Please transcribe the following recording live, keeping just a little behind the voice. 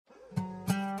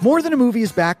More Than a Movie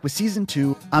is back with Season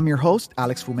 2. I'm your host,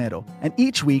 Alex Fumero, and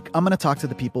each week I'm going to talk to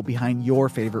the people behind your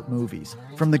favorite movies.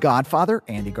 From The Godfather,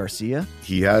 Andy Garcia.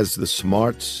 He has the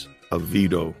smarts of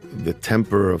Vito, the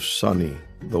temper of Sonny,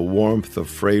 the warmth of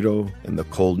Fredo, and the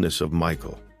coldness of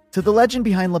Michael. To the legend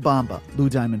behind La Bamba, Lou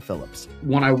Diamond Phillips.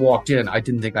 When I walked in, I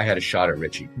didn't think I had a shot at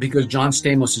Richie because John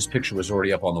Stamos' picture was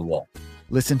already up on the wall.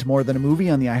 Listen to More Than a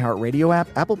Movie on the iHeartRadio app,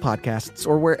 Apple Podcasts,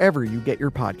 or wherever you get your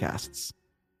podcasts.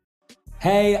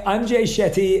 Hey, I'm Jay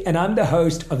Shetty, and I'm the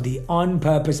host of the On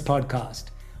Purpose podcast.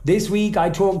 This week,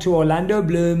 I talked to Orlando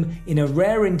Bloom in a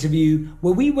rare interview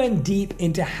where we went deep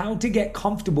into how to get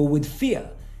comfortable with fear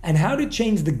and how to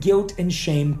change the guilt and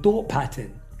shame thought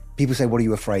pattern. People say, what are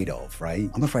you afraid of, right?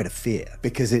 I'm afraid of fear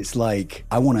because it's like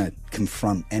I want to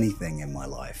confront anything in my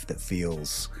life that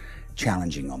feels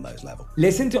challenging on those levels.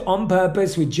 Listen to On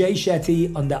Purpose with Jay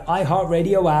Shetty on the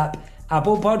iHeartRadio app,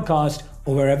 Apple Podcast,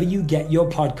 or wherever you get your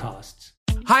podcasts.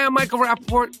 Hi, I'm Michael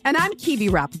Rappaport. And I'm Kibi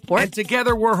Rappaport. And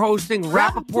together we're hosting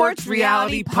Rappaport's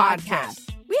Reality Podcast.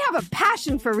 We have a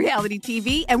passion for reality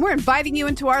TV, and we're inviting you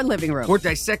into our living room. We're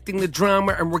dissecting the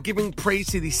drama, and we're giving praise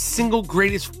to the single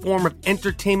greatest form of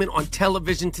entertainment on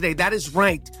television today. That is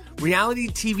right. Reality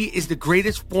TV is the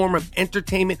greatest form of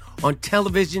entertainment on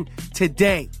television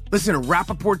today. Listen to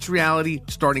Rappaport's Reality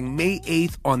starting May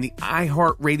 8th on the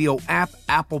iHeartRadio app,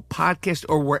 Apple Podcast,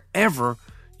 or wherever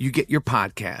you get your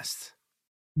podcasts.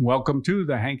 Welcome to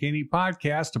the Hank Haney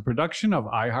Podcast, a production of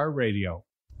iHeartRadio.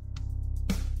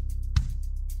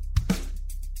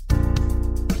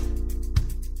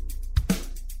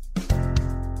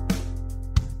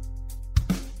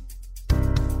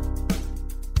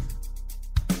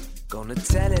 Gonna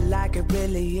tell it like it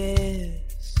really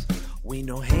is. We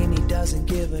know Haney doesn't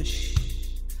give a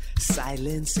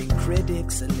Silencing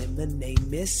critics, eliminate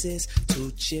misses.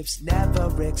 2 chips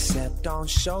never accept on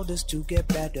shoulders to get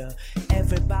better.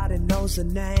 Everybody knows the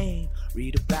name,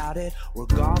 read about it. We're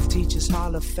golf teachers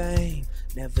Hall of Fame,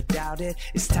 never doubt it.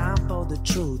 It's time for the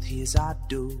truth, here's our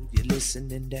dude. You're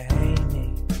listening to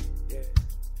Haney,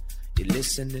 you're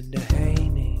listening to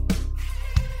Haney,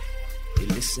 you're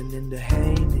listening to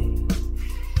Haney.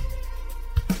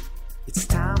 It's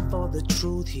time for the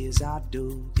truth, here's our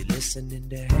dude. You're listening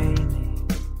to Haney,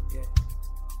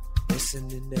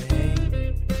 listening to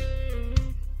Haney.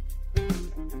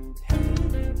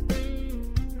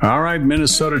 All right,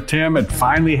 Minnesota Tim, it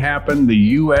finally happened.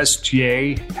 The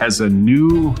USGA has a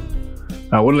new,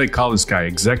 what do they call this guy?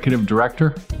 Executive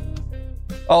director?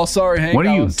 Oh, sorry, Hank. What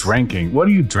are you drinking? What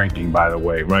are you drinking, by the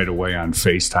way, right away on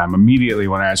FaceTime? Immediately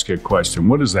when I ask you a question,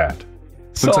 what is that?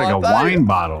 Looks like a wine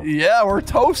bottle. Yeah, we're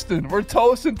toasting. We're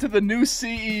toasting to the new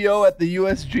CEO at the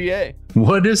USGA.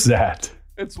 What is that?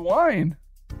 It's wine.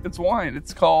 It's wine.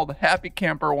 It's called Happy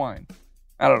Camper Wine.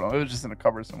 I don't know. It was just in a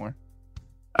cupboard somewhere.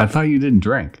 I thought you didn't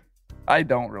drink. I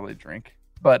don't really drink.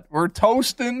 But we're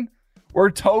toasting.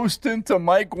 We're toasting to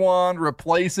Mike Whan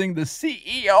replacing the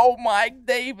CEO, Mike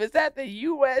Davis, at the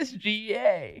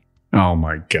USGA. Oh,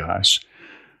 my gosh.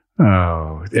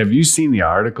 Oh, have you seen the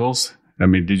articles? I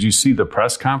mean, did you see the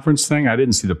press conference thing? I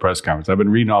didn't see the press conference. I've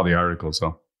been reading all the articles,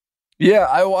 though. Yeah,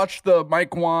 I watched the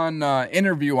Mike Whan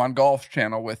interview on Golf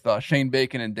Channel with Shane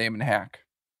Bacon and Damon Hack.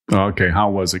 Okay,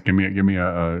 how was it? Give me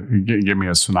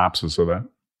a synopsis of that.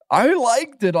 I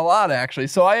liked it a lot, actually.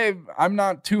 So I'm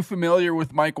not too familiar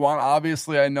with Mike Whan.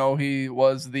 Obviously, I know he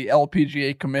was the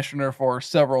LPGA commissioner for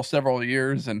several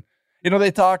years, and they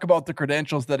talk about the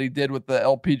credentials that he did with the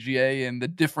LPGA and the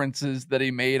differences that he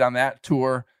made on that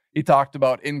tour. He talked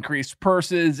about increased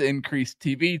purses, increased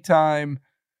TV time,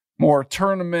 more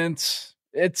tournaments.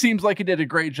 It seems like he did a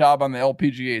great job on the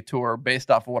LPGA tour based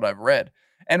off of what I've read.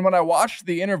 And when I watched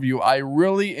the interview, I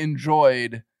really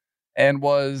enjoyed and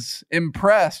was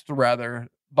impressed, rather,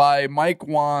 by Mike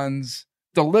Whan's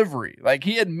delivery. Like,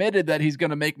 he admitted that he's going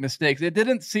to make mistakes. It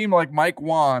didn't seem like Mike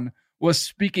Whan was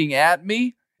speaking at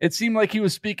me. It seemed like he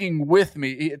was speaking with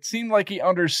me. It seemed like he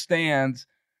understands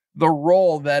the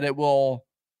role that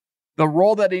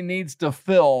he needs to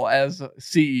fill as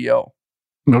CEO.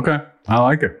 Okay, I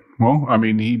like it. Well, I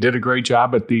mean, he did a great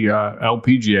job at the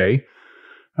LPGA,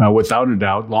 without a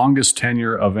doubt. Longest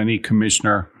tenure of any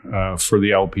commissioner for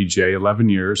the LPGA, 11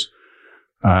 years.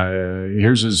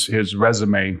 Here's his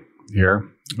resume here.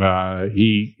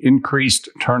 He increased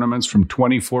tournaments from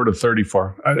 24 to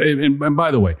 34. And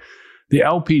by the way, the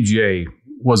LPGA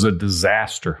was a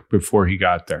disaster before he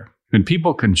got there. And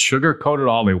people can sugarcoat it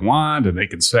all they want, and they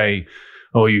can say,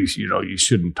 "Oh, you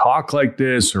shouldn't talk like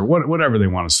this," or whatever they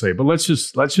want to say. But let's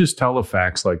just tell the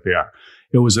facts like they are.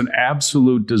 It was an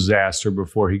absolute disaster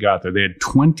before he got there. They had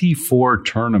 24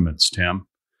 tournaments, Tim.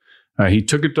 He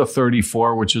took it to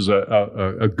 34, which is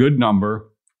a good number.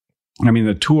 I mean,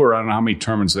 the tour, I don't know how many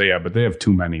tournaments they have, but they have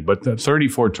too many. But the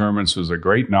 34 tournaments is a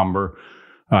great number.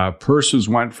 Purses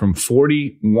went from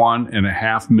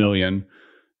 $41.5 million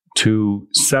to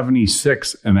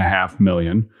 $76.5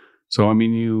 million. So, I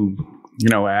mean, you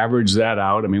average that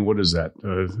out. I mean, what is that?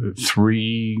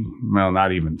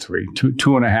 Not even three,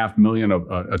 $2.5 million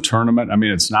a tournament. I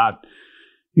mean, it's not,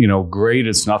 great.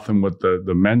 It's nothing what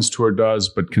the men's tour does,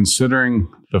 but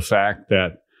considering the fact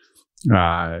that,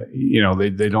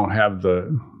 they don't have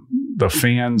the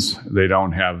fans, they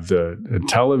don't have the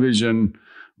television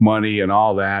money and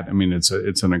all that. I mean, it's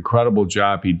an incredible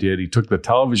job he did. He took the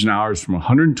television hours from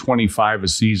 125 a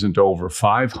season to over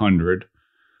 500.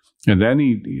 And then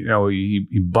he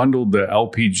bundled the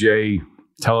LPGA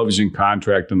television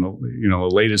contract and the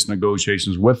latest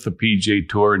negotiations with the PGA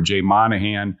Tour and Jay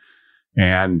Monahan,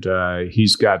 and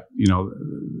he's got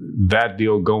that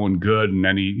deal going good. And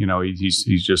then he's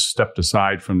just stepped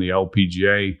aside from the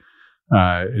LPGA.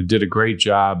 Did a great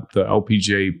job. The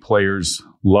LPGA players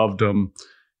loved him.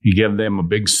 He gave them a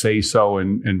big say-so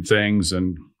in things,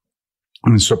 and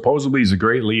supposedly he's a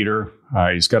great leader.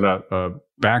 He's got a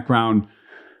background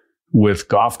with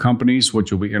golf companies,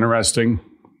 which will be interesting.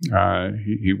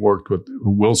 He worked with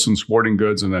Wilson Sporting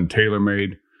Goods and then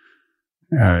TaylorMade.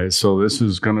 So this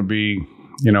is going to be,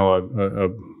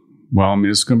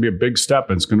 it's going to be a big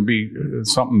step. It's going to be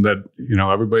something that,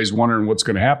 everybody's wondering what's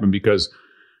going to happen, because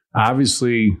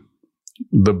obviously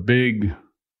the big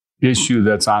issue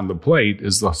that's on the plate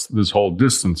is this whole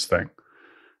distance thing.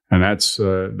 And that's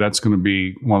going to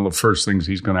be one of the first things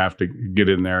he's going to have to get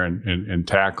in there and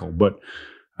tackle. But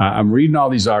I'm reading all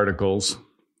these articles,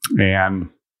 and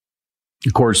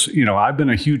of course, I've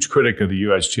been a huge critic of the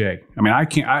USGA. I mean,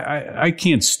 I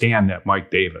can't stand that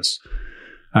Mike Davis.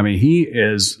 I mean, he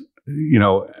is,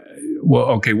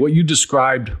 what you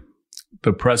described,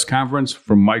 the press conference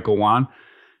from Mike Whan,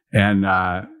 and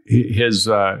is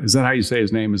that how you say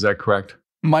his name? Is that correct?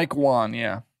 Mike Whan,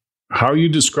 yeah. How you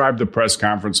described the press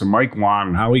conference of Mike Whan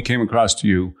and how he came across to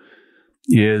you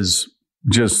is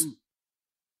just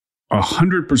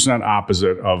 100%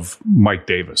 opposite of Mike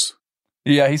Davis.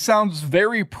 Yeah, he sounds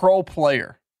very pro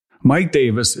player. Mike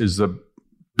Davis is the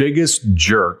biggest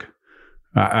jerk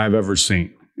I've ever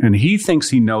seen. And he thinks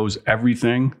he knows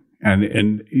everything.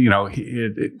 And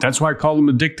that's why I called him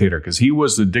a dictator, because he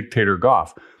was the dictator of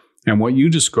golf. And what you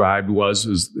described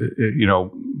is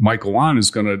Michael Whan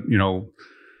is going to,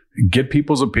 get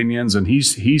people's opinions. And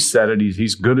he said it.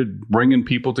 He's good at bringing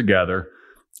people together,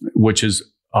 which is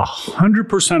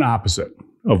 100% opposite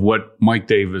of what Mike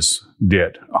Davis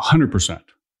did. 100%.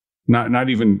 Not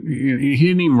even, he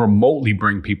didn't even remotely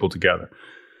bring people together.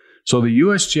 So the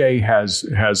USGA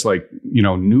has like,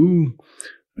 new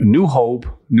hope,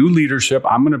 new leadership.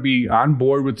 I'm going to be on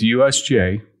board with the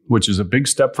USGA, which is a big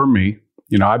step for me.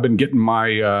 I've been getting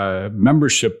my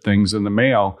membership things in the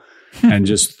mail and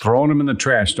just throwing them in the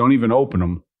trash. Don't even open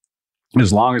them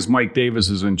as long as Mike Davis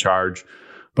is in charge.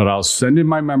 But I'll send in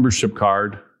my membership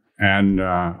card and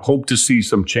hope to see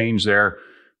some change there.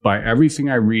 By everything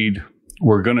I read,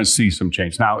 we're going to see some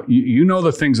change. Now,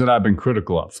 the things that I've been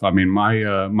critical of. I mean,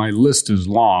 my list is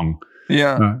long.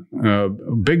 Yeah.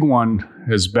 Big one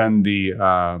has been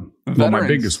my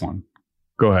biggest one.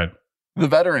 Go ahead. The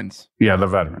veterans. Yeah, the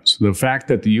veterans. The fact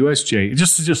that the USGA,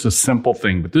 this is just a simple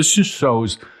thing, but this just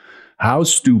shows how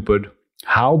stupid,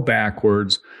 how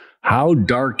backwards, how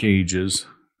dark ages,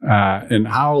 and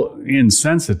how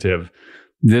insensitive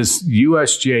this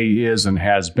USGA is and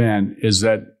has been, is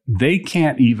that they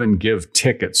can't even give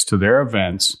tickets to their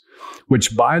events,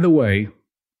 which, by the way,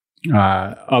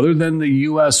 other than the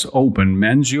U.S. Open,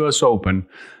 men's U.S. Open,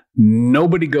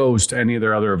 nobody goes to any of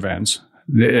their other events.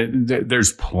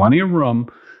 There's plenty of room.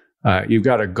 You've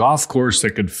got a golf course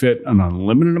that could fit an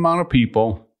unlimited amount of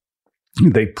people.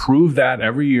 They prove that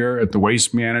every year at the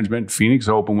Waste Management Phoenix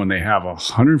Open when they have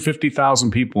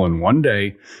 150,000 people in one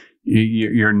day.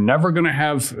 You're never going to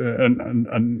have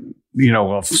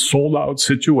a sold out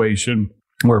situation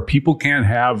where people can't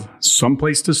have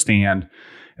someplace to stand,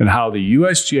 and how the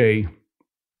USGA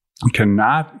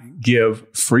cannot give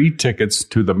free tickets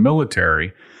to the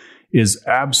military is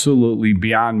absolutely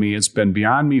beyond me. It's been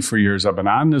beyond me for years. I've been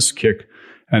on this kick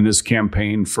and this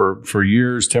campaign for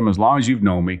years, Tim, as long as you've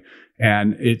known me.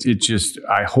 And it just,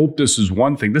 I hope this is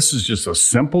one thing. This is just a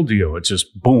simple deal. It's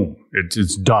just boom.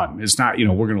 It's done. It's not,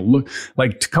 we're going to look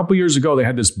like a couple years ago, they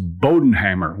had this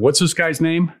Bodenhammer. What's this guy's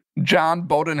name? John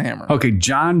Bodenhammer. Okay.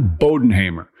 John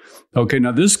Bodenhammer. Okay.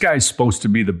 Now this guy's supposed to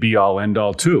be the be all end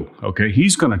all too. Okay.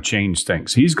 He's going to change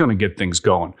things. He's going to get things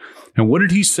going. And what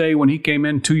did he say when he came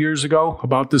in 2 years ago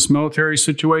about this military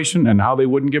situation and how they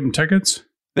wouldn't give him tickets?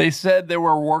 They said they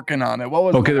were working on it. What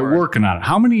was okay? They're working on it.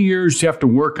 How many years do you have to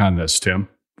work on this, Tim?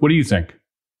 What do you think?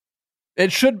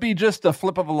 It should be just a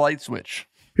flip of a light switch.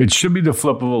 It should be the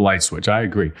flip of a light switch. I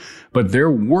agree. But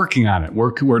they're working on it.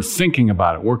 We're thinking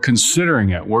about it. We're considering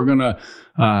it. We're going to,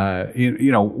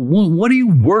 what are you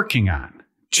working on?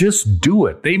 Just do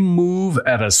it. They move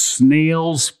at a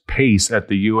snail's pace at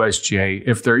the USGA,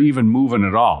 if they're even moving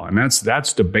at all. And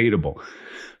that's debatable.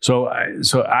 So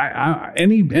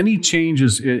any change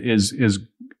is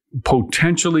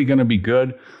potentially going to be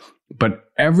good. But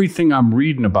everything I'm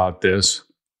reading about this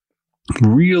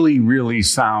really, really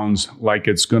sounds like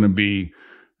it's going to be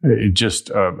just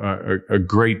a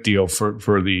great deal for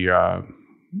the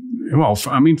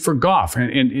for golf.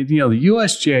 And the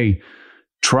USGA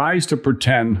tries to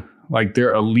pretend like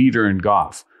they're a leader in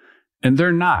golf, and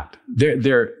they're not.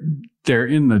 They're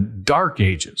in the dark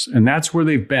ages, and that's where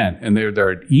they've been. And they're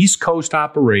an East Coast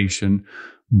operation,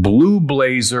 blue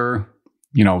blazer,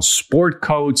 sport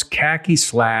coats, khaki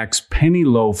slacks, penny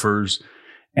loafers.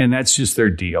 And that's just their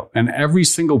deal. And every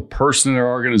single person in their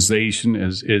organization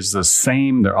is the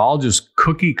same. They're all just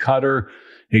cookie cutter,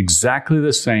 exactly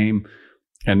the same.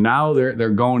 And now they're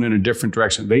going in a different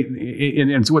direction.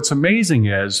 And what's amazing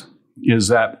is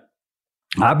that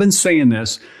I've been saying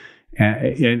this,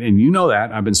 and you know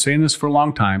that I've been saying this for a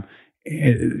long time.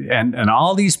 And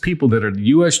all these people that are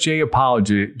USGA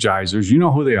apologizers, you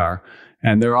know who they are.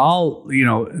 And they're all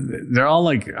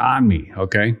like on me,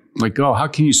 okay? Like, oh, how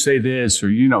can you say this?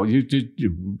 Or, you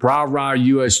rah,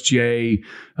 USGA,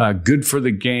 good for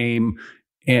the game.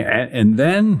 And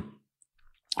then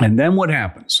what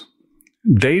happens?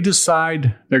 They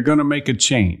decide they're going to make a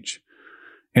change.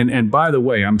 And by the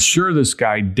way, I'm sure this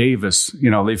guy, Davis,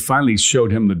 they finally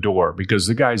showed him the door, because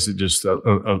the guy's just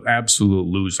an absolute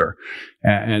loser.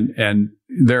 And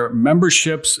their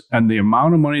memberships and the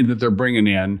amount of money that they're bringing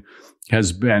in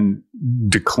has been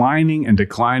declining and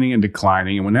declining and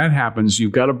declining. And when that happens,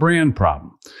 you've got a brand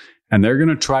problem. And they're going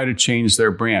to try to change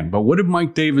their brand. But what did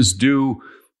Mike Davis do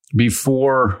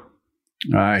before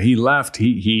he left?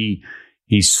 He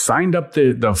signed up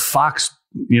the Fox,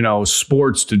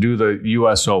 Sports to do the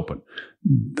U.S. Open.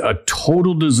 A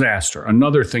total disaster.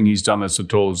 Another thing he's done that's a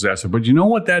total disaster. But you know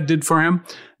what that did for him?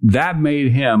 That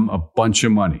made him a bunch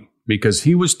of money, because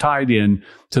he was tied in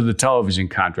to the television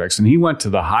contracts, and he went to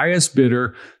the highest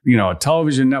bidder, a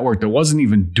television network that wasn't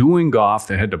even doing golf,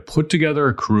 that had to put together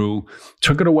a crew,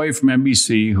 took it away from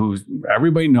NBC, who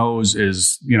everybody knows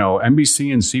is,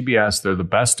 NBC and CBS, they're the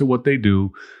best at what they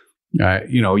do.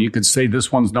 You could say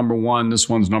this one's number one,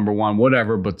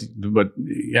 whatever, but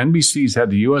NBC's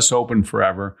had the U.S. Open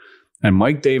forever. And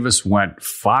Mike Davis went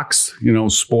Fox,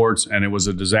 Sports, and it was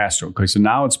a disaster. Okay, so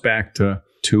now it's back to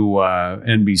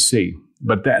NBC.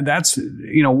 But that's,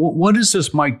 what is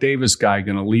this Mike Davis guy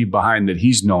going to leave behind that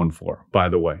he's known for, by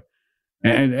the way?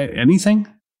 And anything?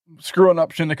 Screwing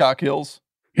up Shinnecock Hills.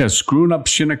 Yeah, screwing up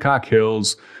Shinnecock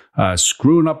Hills,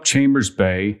 screwing up Chambers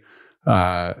Bay,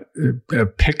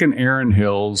 picking Erin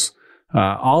Hills,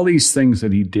 all these things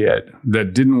that he did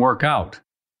that didn't work out.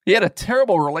 He had a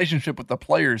terrible relationship with the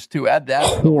players, too. Add that.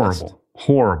 Horrible.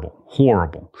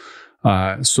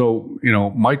 So,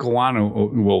 Mike Whan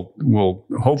will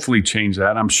hopefully change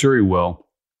that. I'm sure he will.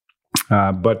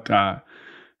 But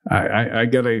I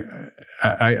got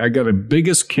a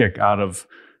biggest kick out of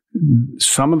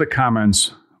some of the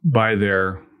comments by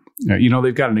their,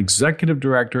 they've got an executive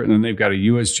director, and then they've got a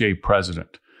USGA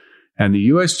president. And the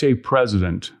USGA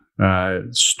president,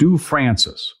 Stu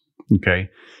Francis, okay,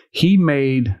 he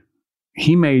made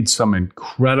some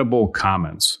incredible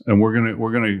comments, and we're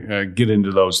gonna get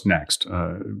into those next,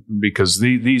 because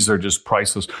these are just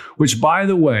priceless. Which, by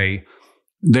the way,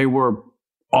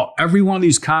 every one of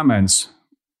these comments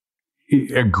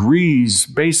agrees,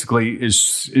 basically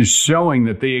is showing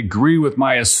that they agree with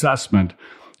my assessment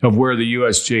of where the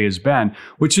USGA has been,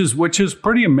 which is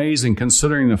pretty amazing,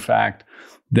 considering the fact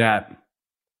that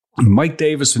Mike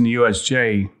Davis and the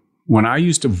USGA, when I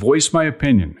used to voice my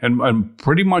opinion, and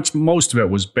pretty much most of it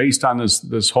was based on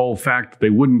this whole fact that they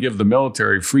wouldn't give the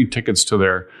military free tickets to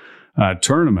their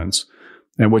tournaments,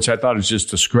 and which I thought is just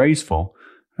disgraceful.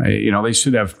 They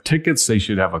should have tickets. They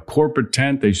should have a corporate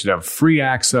tent. They should have free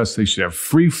access. They should have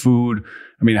free food.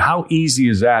 I mean, how easy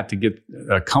is that to get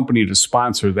a company to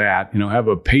sponsor that? Have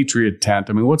a Patriot tent.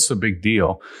 I mean, what's the big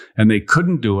deal? And they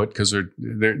couldn't do it because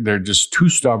they're just too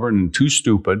stubborn and too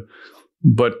stupid.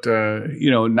 But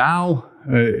now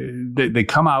they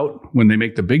come out when they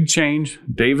make the big change.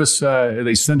 Davis,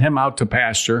 they send him out to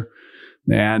pasture.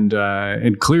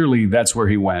 And clearly that's where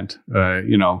he went.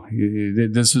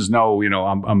 This is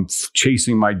I'm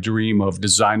chasing my dream of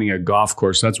designing a golf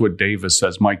course. That's what Davis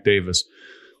says, Mike Davis.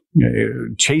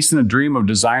 chasing a dream of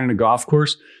designing a golf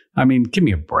course. I mean, give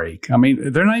me a break. I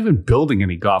mean, they're not even building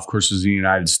any golf courses in the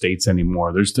United States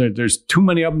anymore. There's too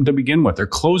many of them to begin with. They're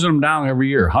closing them down every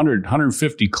year. 100,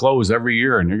 150 close every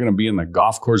year, and you're going to be in the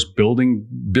golf course building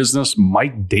business.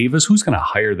 Mike Davis, who's going to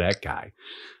hire that guy?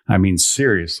 I mean,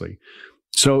 seriously.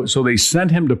 So they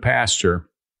sent him to pasture,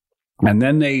 and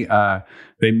then they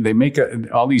make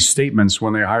all these statements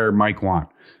when they hire Mike Whan.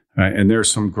 And there's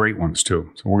some great ones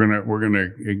too. So we're gonna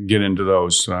get into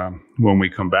those when we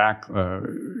come back.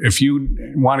 If you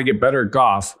want to get better at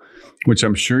golf, which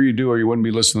I'm sure you do, or you wouldn't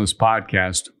be listening to this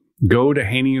podcast, go to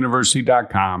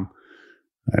HaneyUniversity.com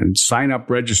and sign up,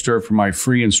 register for my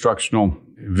free instructional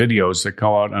videos that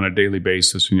go out on a daily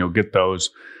basis, and you'll get those,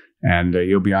 and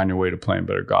you'll be on your way to playing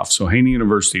better golf. So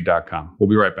HaneyUniversity.com. We'll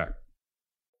be right back.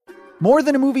 More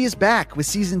Than a Movie is back with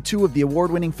season 2 of the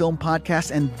award-winning film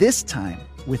podcast, and this time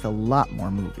with a lot more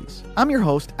movies. I'm your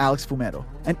host, Alex Fumero,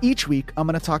 and each week I'm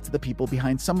going to talk to the people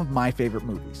behind some of my favorite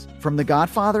movies. From The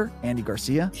Godfather, Andy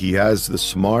Garcia. He has the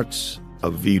smarts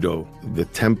of Vito, the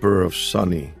temper of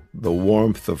Sonny, the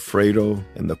warmth of Fredo,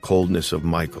 and the coldness of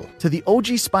Michael. To the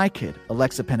OG Spy Kid,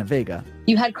 Alexa Penavega.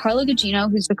 You had Carla Gugino,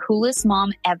 who's the coolest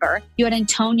mom ever. You had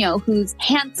Antonio, who's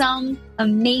handsome,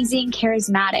 amazing,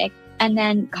 charismatic. And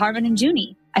then Carmen and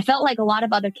Junie. I felt like a lot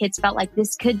of other kids felt like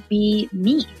this could be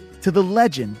me. To the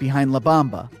legend behind La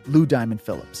Bamba, Lou Diamond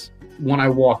Phillips. When I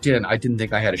walked in, I didn't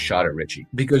think I had a shot at Richie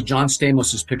because John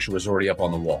Stamos' picture was already up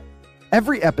on the wall.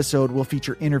 Every episode will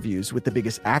feature interviews with the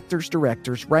biggest actors,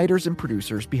 directors, writers, and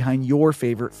producers behind your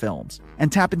favorite films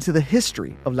and tap into the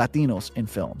history of Latinos in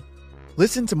film.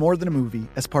 Listen to More Than a Movie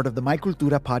as part of the My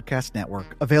Cultura Podcast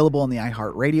Network, available on the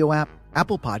iHeartRadio app,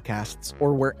 Apple Podcasts,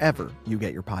 or wherever you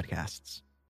get your podcasts.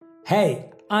 Hey,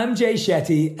 I'm Jay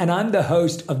Shetty, and I'm the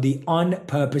host of the On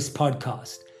Purpose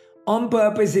podcast. On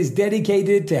Purpose is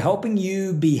dedicated to helping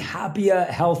you be happier,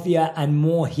 healthier, and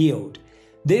more healed.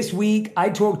 This week, I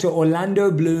talked to Orlando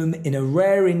Bloom in a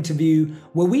rare interview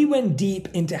where we went deep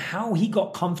into how he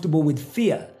got comfortable with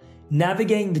fear,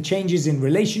 navigating the changes in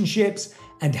relationships,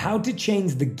 and how to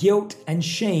change the guilt and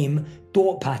shame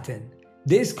thought pattern.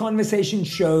 This conversation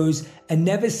shows a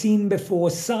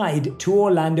never-seen-before side to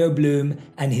Orlando Bloom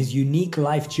and his unique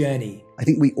life journey. I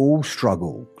think we all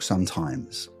struggle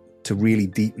sometimes to really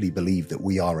deeply believe that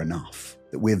we are enough,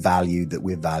 that we're valued, that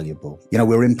we're valuable. You know,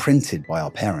 we're imprinted by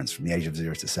our parents from the age of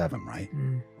 0 to 7, right?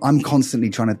 I'm constantly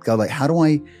trying to go like, how do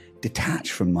I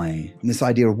detach from this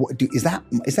idea of is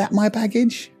that my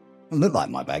baggage? It doesn't look like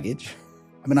my baggage.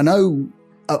 I mean, I know,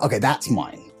 okay, that's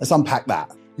mine. Let's unpack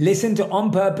that. Listen to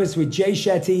On Purpose with Jay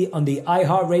Shetty on the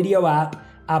iHeartRadio app,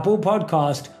 Apple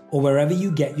Podcast, or wherever you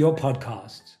get your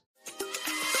podcasts.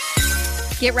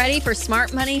 Get ready for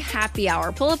Smart Money Happy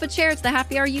Hour. Pull up a chair. It's the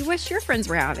happy hour you wish your friends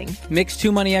were having. Mix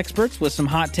two money experts with some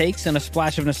hot takes and a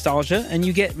splash of nostalgia, and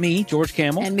you get me, George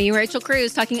Camel. And me, Rachel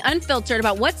Cruz, talking unfiltered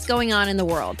about what's going on in the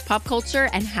world, pop culture,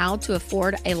 and how to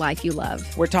afford a life you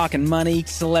love. We're talking money,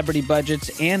 celebrity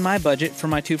budgets, and my budget for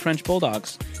my 2 French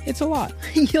bulldogs. It's a lot.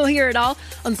 You'll hear it all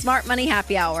on Smart Money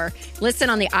Happy Hour. Listen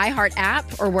on the iHeart app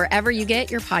or wherever you get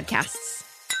your podcasts.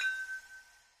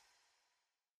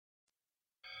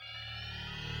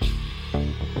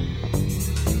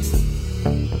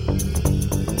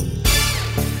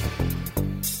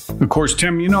 Of course,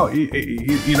 Tim, you know, the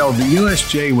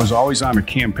USGA was always on a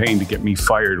campaign to get me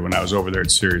fired when I was over there at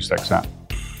SiriusXM.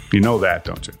 You know that,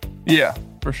 don't you? Yeah,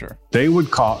 for sure. They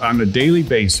would call on a daily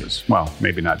basis. Well,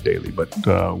 maybe not daily, but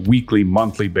weekly,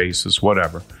 monthly basis,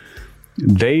 whatever.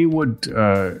 They would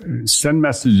send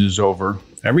messages over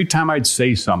every time I'd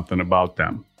say something about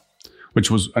them,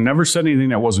 which was, I never said anything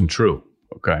that wasn't true.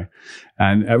 Okay.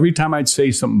 And every time I'd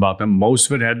say something about them, most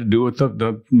of it had to do with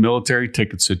the military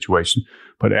ticket situation.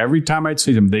 But every time I'd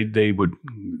see them, they would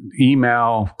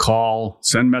email, call,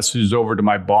 send messages over to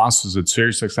my bosses at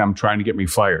SiriusXM trying to get me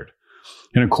fired.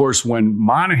 And of course, when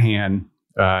Monahan,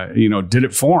 did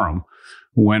it for him,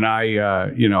 when I,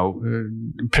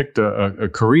 picked a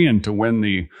Korean to win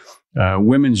the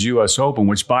Women's U.S. Open,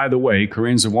 which, by the way,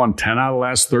 Koreans have won 10 out of the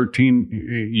last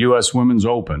 13 U.S. Women's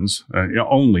Opens,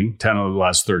 only 10 out of the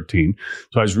last 13.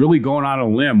 So I was really going on a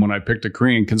limb when I picked a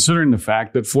Korean, considering the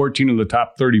fact that 14 of the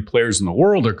top 30 players in the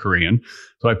world are Korean.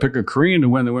 So I picked a Korean to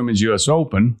win the Women's U.S.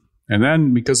 Open. And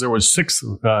then because there was 6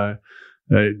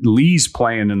 Lees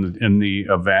playing in the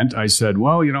event, I said,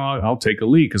 well, I'll take a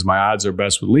Lee because my odds are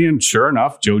best with Lee. And sure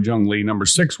enough, Jo Jung Lee, number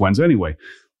 6, wins anyway.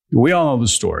 We all know the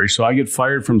story. So I get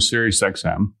fired from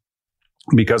SiriusXM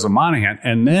because of Monahan.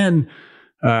 And then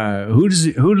who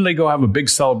do they go have a big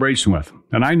celebration with?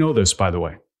 And I know this, by the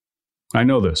way. I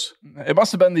know this. It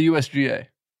must have been the USGA.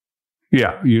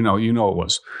 Yeah, you know it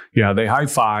was. Yeah, they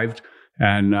high-fived,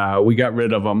 and we got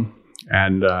rid of them.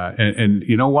 And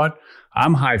you know what?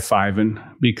 I'm high-fiving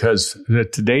because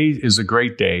today is a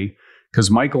great day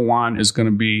because Michael Whan is going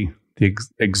to be the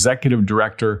executive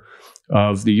director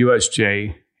of the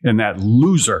USGA, and that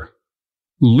loser,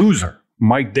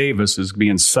 Mike Davis is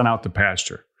being sent out to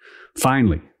pasture.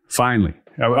 Finally.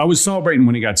 I was celebrating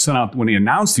when he got sent out, when he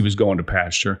announced he was going to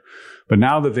pasture. But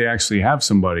now that they actually have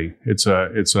somebody, it's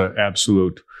a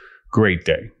absolute great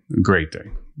day.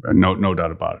 No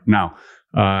doubt about it. Now,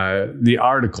 the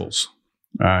articles.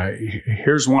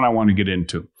 Here's one I want to get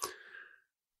into.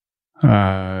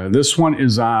 This one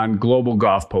is on Global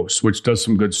Golf Post, which does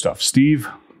some good stuff. Steve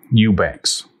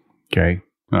Eubanks, okay,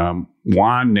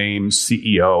 Whan named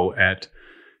CEO at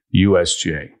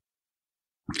USGA.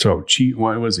 So,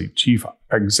 what was he? Chief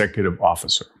Executive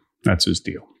Officer. That's his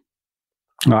deal.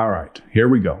 All right, here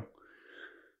we go.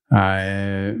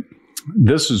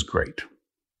 This is great.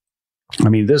 I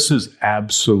mean, this is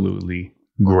absolutely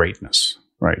greatness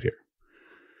right here.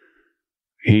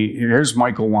 Here's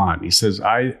Michael Whan. He says,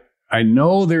 I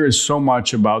know there is so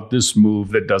much about this move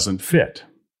that doesn't fit.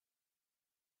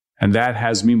 And that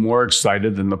has me more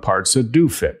excited than the parts that do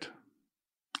fit.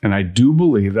 And I do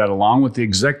believe that along with the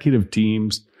executive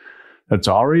teams that's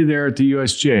already there at the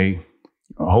USGA,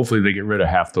 hopefully they get rid of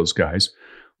half those guys.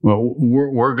 Well,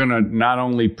 we're going to not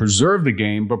only preserve the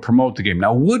game, but promote the game.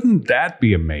 Now, wouldn't that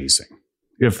be amazing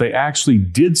if they actually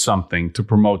did something to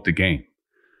promote the game?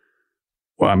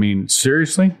 Well, I mean,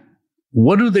 seriously?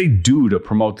 What do they do to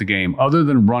promote the game other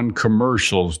than run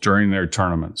commercials during their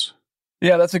tournaments?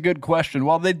 Yeah, that's a good question.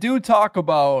 Well, they do talk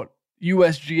about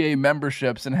USGA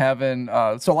memberships and having,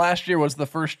 so last year was the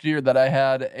first year that I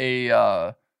had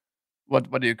a,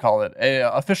 what do you call it? A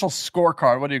official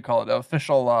scorecard. What do you call it? An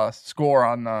official score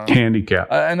on handicap.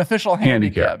 An official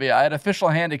handicap. Yeah, I had official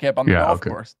handicap on the golf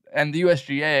course. And the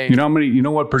USGA. You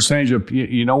know what percentage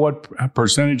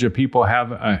of people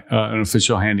have an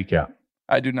official handicap?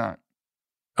 I do not.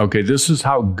 Okay, this is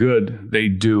how good they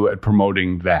do at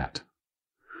promoting that.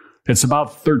 It's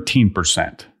about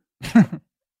 13%.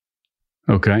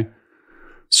 Okay,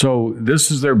 so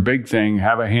this is their big thing: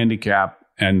 have a handicap.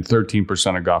 And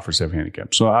 13% of golfers have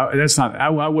handicaps. So that's not. I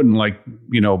wouldn't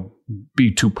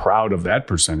be too proud of that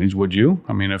percentage. Would you?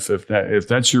 I mean, if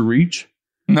that's your reach,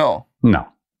 no,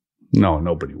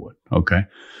 nobody would. Okay.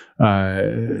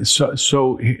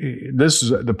 So this is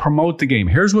the promote the game.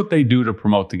 Here's what they do to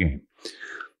promote the game.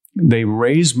 They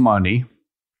raise money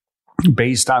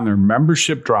based on their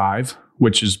membership drive,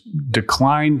 which has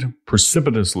declined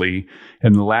precipitously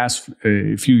in the last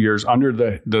few years under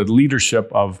the leadership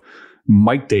of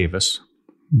Mike Davis,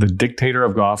 the dictator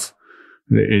of golf.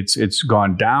 It's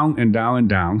gone down and down and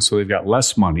down, so they've got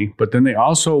less money. But then they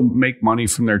also make money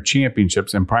from their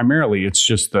championships, and primarily it's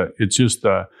just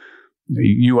the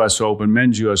U.S. Open,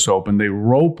 men's U.S. Open. They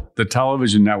rope the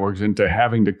television networks into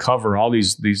having to cover all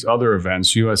these other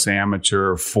events: U.S.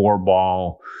 Amateur,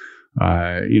 4-ball,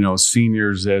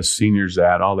 seniors this, seniors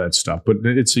that, all that stuff. But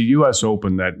it's a U.S.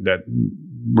 Open that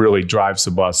really drives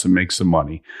the bus and makes the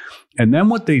money. And then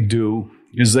what they do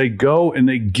is they go and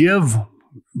they give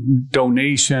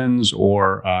donations,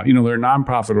 or they're a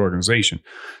nonprofit organization,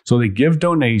 so they give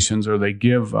donations or they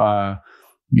give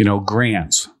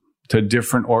grants to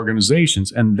different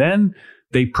organizations, and then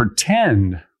they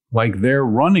pretend like they're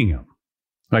running them.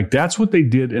 Like that's what they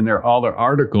did in all their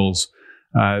articles.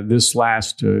 This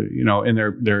last,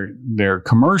 in their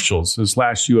commercials, this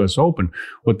last U.S. Open,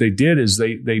 what they did is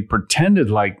they pretended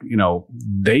like,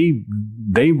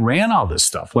 they ran all this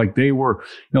stuff. Like they were,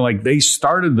 like they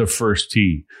started the first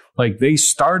tee, like they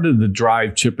started the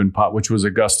drive, chip and putt, which was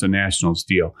Augusta National's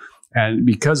deal. And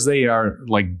because they are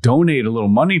like donate a little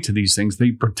money to these things,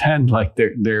 they pretend like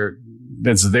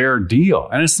that's their deal,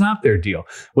 and it's not their deal.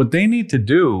 What they need to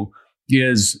do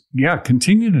is,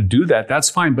 continue to do that. That's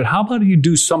fine. But how about you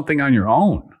do something on your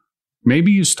own?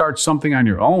 Maybe you start something on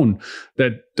your own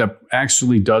that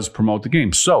actually does promote the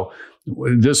game. So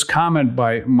this comment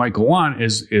by Michael Whan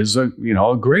is a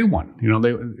great one.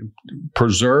 They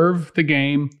preserve the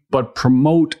game, but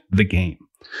promote the game.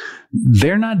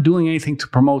 They're not doing anything to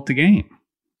promote the game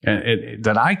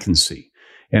that I can see.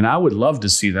 And I would love to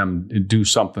see them do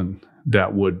something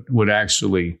that would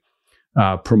actually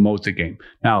promote the game.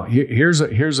 Now,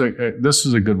 this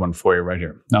is a good one for you right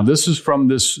here. Now, this is from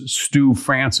this Stu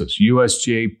Francis,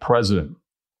 USGA president.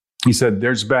 He said,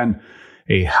 there's been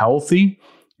a healthy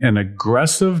and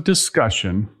aggressive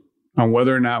discussion on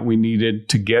whether or not we needed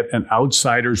to get an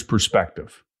outsider's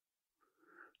perspective.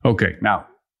 Okay, now,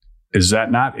 is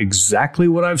that not exactly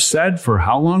what I've said for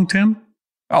how long, Tim?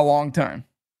 A long time.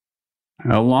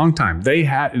 A long time.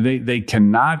 They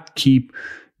cannot keep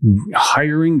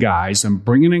hiring guys and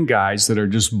bringing in guys that are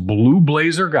just blue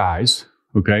blazer guys.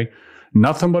 Okay,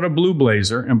 nothing but a blue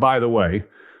blazer. And by the way,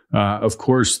 of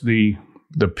course, the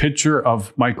picture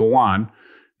of Mike Whan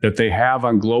that they have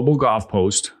on Global Golf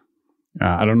Post.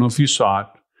 I don't know if you saw it.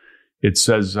 It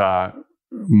says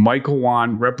Mike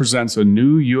Whan represents a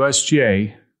new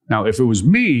USGA. Now, if it was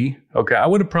me, okay, I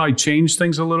would have probably changed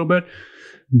things a little bit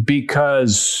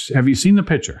because have you seen the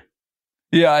picture?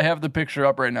 Yeah, I have the picture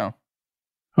up right now.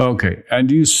 Okay, and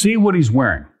do you see what he's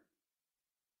wearing?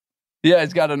 Yeah,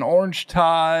 he's got an orange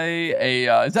tie.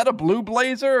 Is that a blue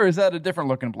blazer or is that a different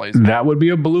looking blazer? That would be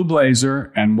a blue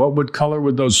blazer. And what color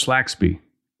would those slacks be?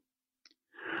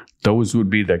 Those would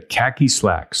be the khaki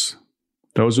slacks.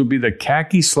 Those would be the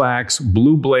khaki slacks,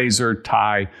 blue blazer,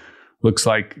 tie. Looks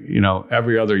like,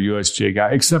 every other USGA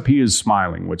guy, except he is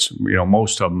smiling, which,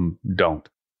 most of them don't.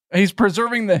 He's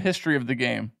preserving the history of the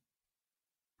game.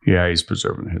 Yeah, he's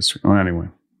preserving the history. Well, anyway,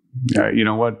 you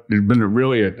know what? It would have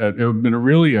been a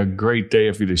really great day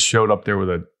if he just showed up there with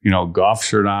a, golf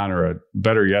shirt on or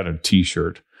better yet, a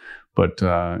T-shirt. But,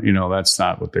 that's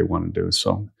not what they want to do.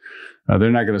 So they're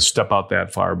not going to step out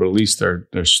that far, but at least they're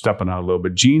stepping out a little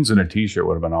bit. Jeans and a T-shirt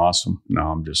would have been awesome. No,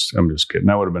 I'm just kidding.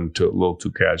 That would have been a little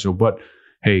too casual. But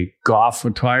hey, golf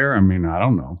attire. I mean, I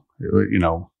don't know.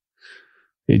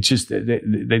 It's just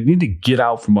they need to get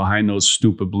out from behind those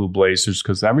stupid blue blazers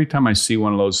because every time I see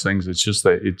one of those things,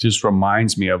 it just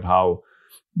reminds me of how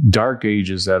dark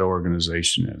ages that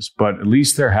organization is. But at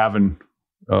least they're having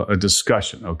a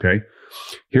discussion. Okay.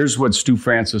 Here's what Stu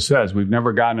Francis says. We've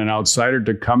never gotten an outsider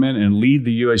to come in and lead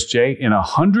the USGA in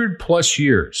 100+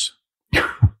 years.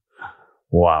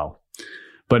 Wow.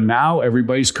 But now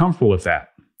everybody's comfortable with that.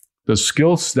 The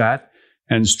skill set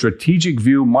and strategic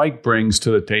view Mike brings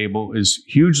to the table is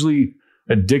hugely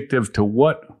addictive to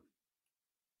what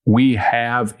we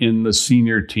have in the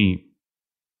senior team.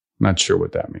 Not sure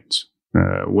what that means.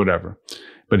 Whatever.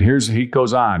 But he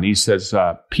goes on. He says,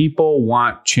 people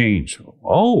want change.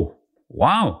 Oh,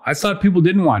 wow. I thought people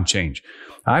didn't want change.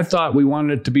 I thought we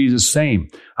wanted it to be the same.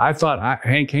 I thought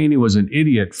Hank Haney was an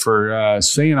idiot for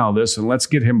saying all this, and let's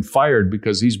get him fired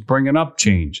because he's bringing up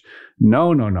change.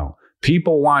 No.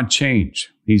 People want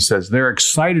change. He says they're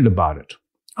excited about it.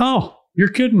 Oh, you're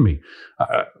kidding me.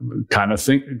 Kind of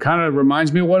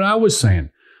reminds me of what I was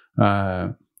saying.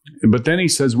 But then he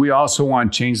says we also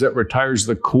want change that retains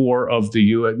the core of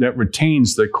the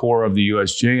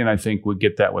USGA, and I think we'll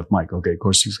get that with Mike. Okay, of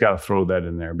course he's got to throw that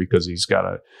in there because he's got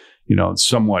to,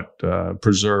 somewhat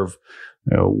preserve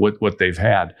what they've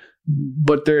had.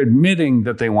 But they're admitting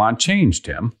that they want change,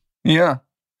 Tim. Yeah.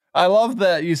 I love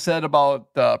that you said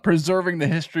about preserving the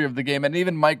history of the game. And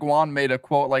even Mike Whan made a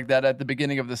quote like that at the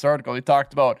beginning of this article. He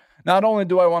talked about, not only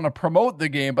do I want to promote the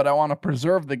game, but I want to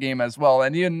preserve the game as well.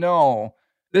 And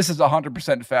this is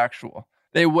 100% factual.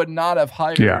 They would not have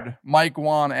hired Mike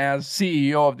Whan as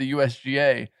CEO of the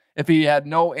USGA if he had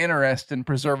no interest in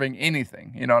preserving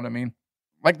anything. You know what I mean?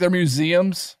 Like their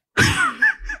museums.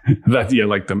 Like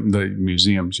the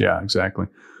museums. Yeah, exactly.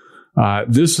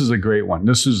 This is a great one.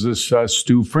 This is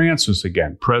Stu Francis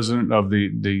again, president of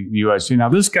the USGA. Now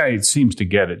this guy seems to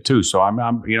get it too. So I'm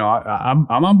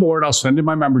on board. I'll send in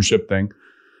my membership thing.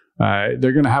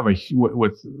 They're going to have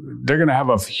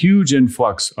a huge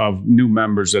influx of new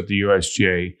members at the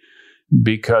USGA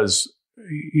because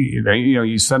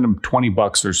you send them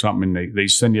 $20 or something, and they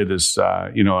send you this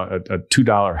a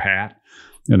 $2 hat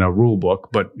and a rule book,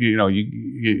 but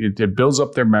it builds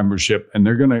up their membership, and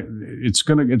it's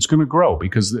gonna grow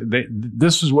because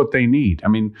this is what they need. I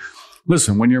mean,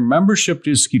 listen, when your membership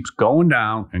just keeps going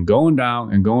down and going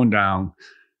down and going down.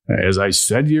 As I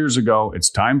said years ago, it's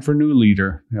time for a new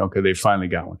leader. Okay, they finally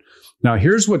got one. Now,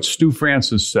 here's what Stu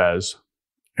Francis says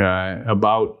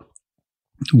about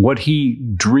what he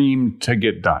dreamed to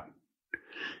get done.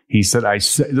 He said,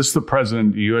 this is the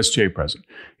president, the USGA president.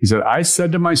 He said, I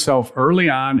said to myself early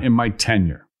on in my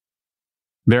tenure,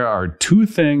 there are two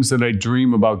things that I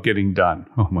dream about getting done.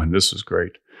 Oh, man, this is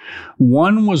great.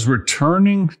 One was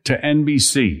returning to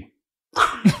NBC.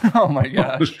 Oh, my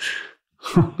gosh.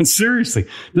 Seriously,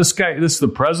 this is the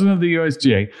president of the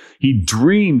USGA. He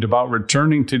dreamed about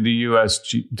returning to the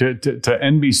to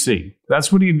NBC.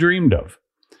 That's what he dreamed of.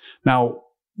 Now,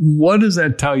 what does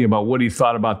that tell you about what he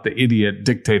thought about the idiot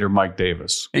dictator Mike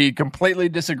Davis? He completely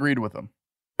disagreed with him.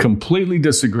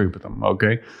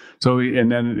 Okay, so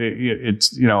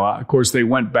it's of course they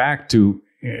went back to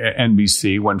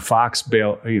NBC when Fox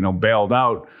bailed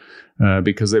out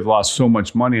because they've lost so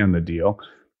much money on the deal.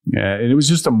 It was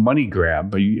just a money grab,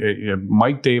 but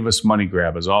Mike Davis money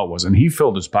grab is all it was. And he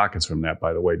filled his pockets from that,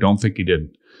 by the way. Don't think he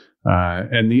didn't.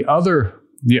 And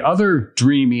the other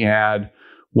dream he had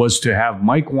was to have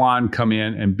Mike Whan come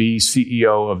in and be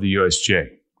CEO of the USGA.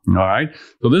 All right.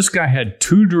 So this guy had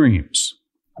two dreams.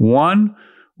 One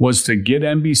was to get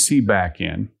NBC back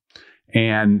in,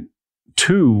 and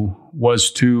two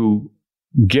was to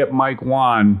get Mike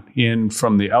Whan in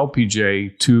from the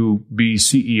LPGA to be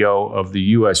CEO of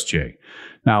the USGA.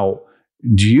 Now,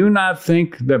 do you not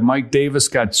think that Mike Davis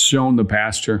got shown the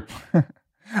pasture?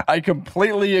 I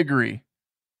completely agree.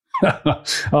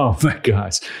 Oh my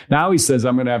gosh. Now he says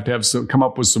I'm going to have come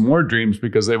up with some more dreams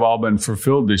because they've all been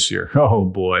fulfilled this year. Oh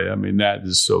boy. I mean, that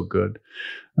is so good.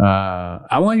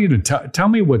 I want you to tell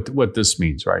me what this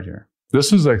means right here.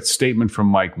 This is a statement from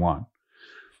Mike Whan.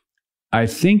 I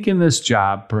think in this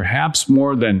job, perhaps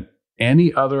more than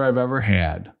any other I've ever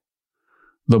had,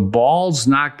 the ball's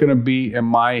not going to be in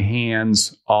my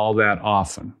hands all that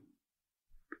often.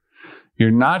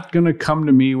 You're not going to come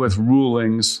to me with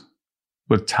rulings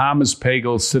with Thomas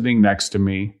Pagel sitting next to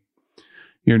me.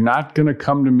 You're not going to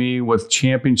come to me with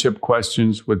championship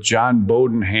questions with John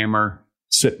Bodenhammer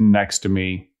sitting next to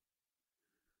me.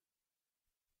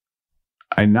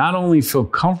 I not only feel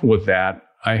comfortable with that,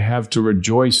 I have to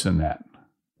rejoice in that.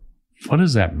 What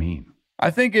does that mean?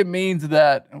 I think it means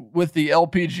that with the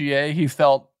LPGA, he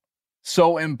felt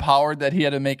so empowered that he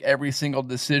had to make every single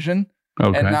decision.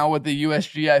 Okay. And now with the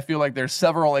USGA, I feel like there's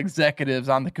several executives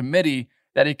on the committee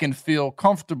that he can feel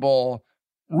comfortable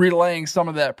relaying some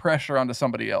of that pressure onto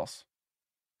somebody else.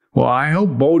 Well, I hope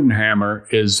Bodenhammer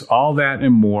is all that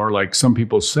and more, like some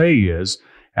people say he is,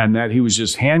 and that he was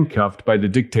just handcuffed by the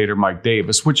dictator Mike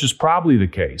Davis, which is probably the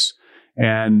case.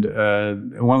 And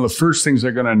one of the first things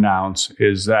they're going to announce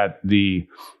is that the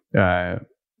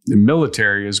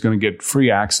military is going to get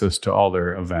free access to all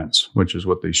their events, which is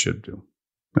what they should do.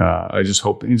 I just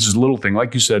hope it's just a little thing,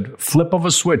 like you said, flip of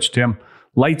a switch, Tim,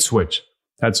 light switch.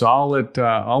 That's all it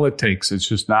takes. It's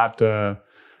just not a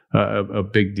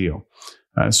big deal.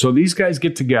 So these guys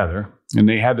get together and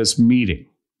they had this meeting.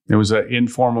 It was an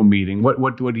informal meeting.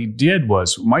 What he did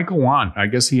was Michael Whan, I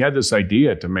guess he had this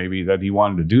idea that he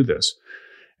wanted to do this.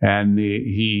 And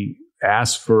he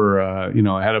asked for,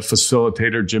 had a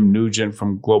facilitator, Jim Nugent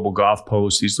from Global Golf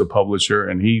Post. He's the publisher.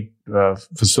 And he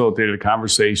facilitated a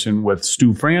conversation with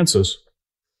Stu Francis.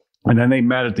 And then they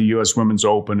met at the U.S. Women's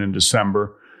Open in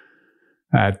December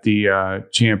at the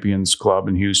Champions Club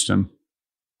in Houston.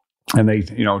 And they,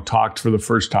 talked for the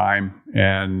first time.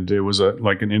 And it was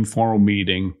like an informal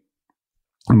meeting.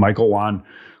 And Michael Whan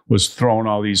was throwing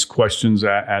all these questions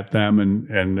at them.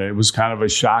 And it was kind of a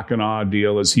shock and awe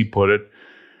deal, as he put it.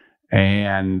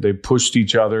 And they pushed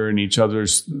each other and each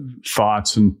other's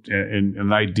thoughts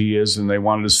and ideas. And they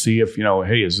wanted to see if,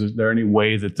 hey, is there any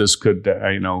way that this could,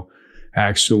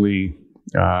 actually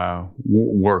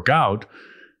work out?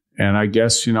 And I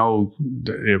guess,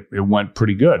 it went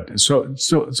pretty good. So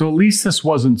at least this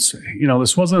wasn't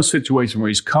a situation where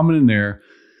he's coming in there,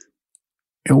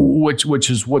 which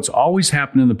is what's always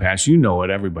happened in the past.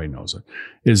 Everybody knows it,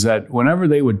 is that whenever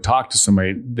they would talk to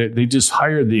somebody, they just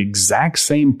hire the exact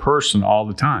same person all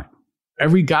the time.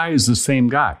 Every guy is the same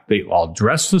guy. They all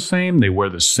dress the same. They wear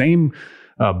the same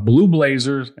blue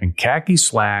blazers and khaki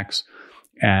slacks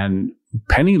and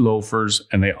penny loafers,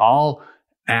 and they all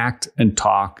act and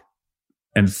talk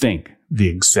and think the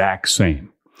exact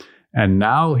same. And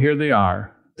now here they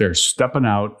are. They're stepping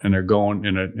out and they're going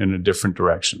in a different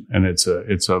direction. And it's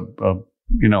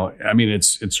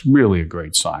really a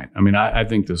great sign. I mean, I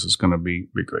think this is going to be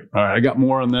great. All right, I got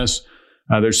more on this.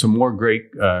 There's some more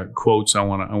great quotes I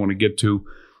want to get to.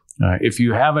 If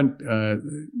you haven't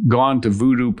gone to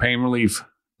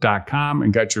voodoopainrelief.com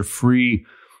and got your free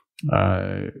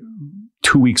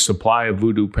 2-week supply of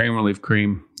Voodoo Pain Relief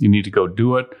Cream, you need to go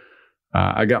do it.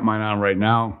 I got mine on right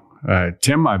now.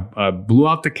 Tim, I blew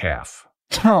out the calf.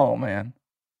 Oh, man.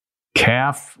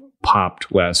 Calf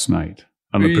popped last night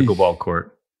on the pickleball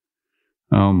court.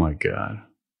 Oh, my God.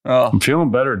 Oh. I'm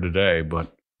feeling better today,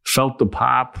 but felt the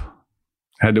pop.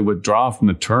 Had to withdraw from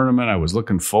the tournament. I was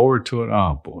looking forward to it.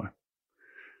 Oh, boy.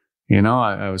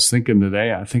 I was thinking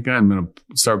today, I think I'm going to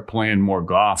start playing more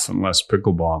golf and less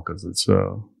pickleball because it's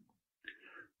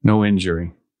no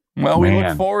injury. Well, we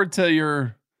look forward to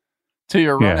your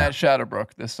run at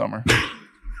Shadowbrook this summer.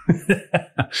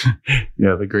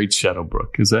 Yeah, the great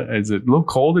Shadowbrook. Is it a little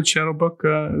cold at Shadowbrook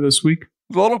this week?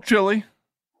 It's a little chilly.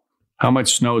 How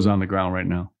much snow is on the ground right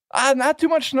now? Not too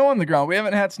much snow on the ground. We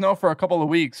haven't had snow for a couple of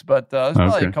weeks, but it's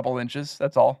probably a couple inches.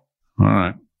 That's all.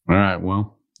 All right.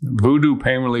 Well,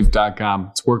 voodoopainrelief.com.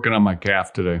 It's working on my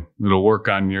calf today. It'll work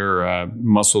on your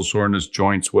muscle soreness,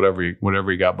 joints, whatever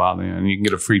you got bothering you, and you can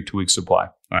get a free 2-week supply.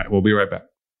 All right, we'll be right back.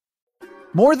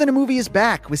 More Than a Movie is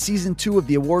back with season 2 of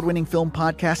the award-winning film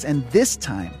podcast, and this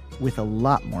time with a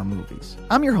lot more movies.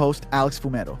 I'm your host, Alex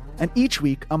Fumero, and each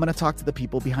week I'm going to talk to the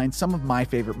people behind some of my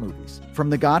favorite movies.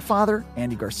 From The Godfather,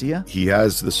 Andy Garcia. He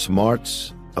has the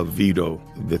smarts of Vito,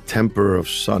 the temper of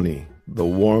Sonny, the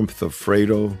warmth of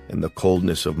Fredo, and the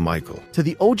coldness of Michael. To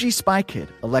the OG Spy Kid,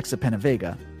 Alexa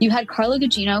Penavega. You had Carla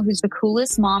Gugino, who's the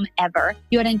coolest mom ever.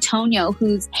 You had Antonio,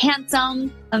 who's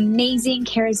handsome, amazing,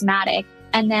 charismatic.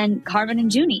 And then Carmen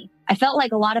and Junie. I felt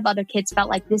like a lot of other kids felt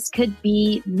like this could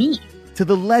be me. To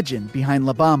the legend behind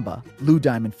La Bamba, Lou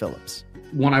Diamond Phillips.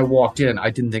 When I walked in, I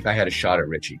didn't think I had a shot at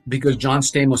Richie because John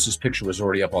Stamos' picture was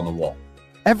already up on the wall.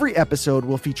 Every episode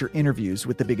will feature interviews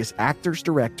with the biggest actors,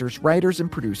 directors, writers, and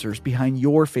producers behind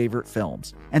your favorite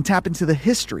films and tap into the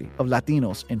history of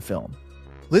Latinos in film.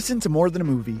 Listen to More Than a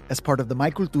Movie as part of the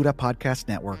My Cultura podcast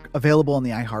network, available on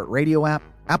the iHeartRadio app,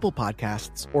 Apple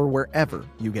Podcasts, or wherever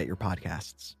you get your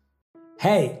podcasts.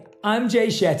 Hey, I'm Jay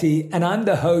Shetty, and I'm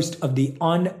the host of the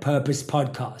On Purpose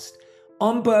podcast.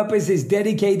 On Purpose is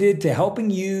dedicated to helping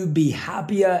you be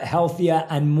happier, healthier,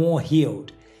 and more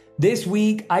healed. This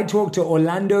week, I talked to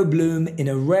Orlando Bloom in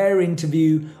a rare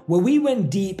interview where we went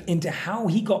deep into how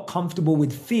he got comfortable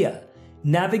with fear,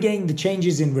 navigating the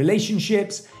changes in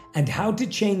relationships, and how to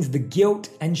change the guilt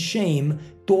and shame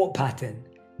thought pattern.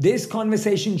 This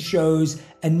conversation shows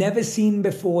a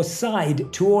never-seen-before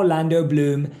side to Orlando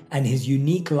Bloom and his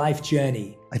unique life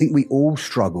journey. I think we all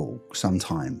struggle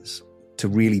sometimes to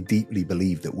really deeply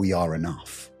believe that we are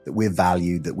enough, that we're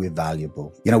valued, that we're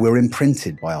valuable. You know, we're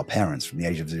imprinted by our parents from the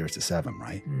age of 0 to 7,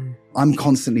 right? I'm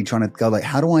constantly trying to go like,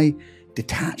 how do I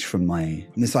detach from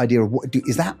this idea of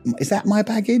is that my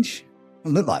baggage? It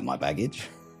doesn't look like my baggage.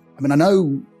 I mean, I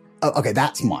know, okay,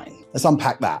 that's mine. Let's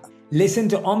unpack that. Listen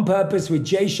to On Purpose with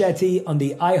Jay Shetty on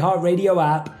the iHeartRadio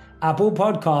app, Apple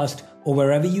Podcast, or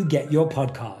wherever you get your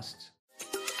podcasts.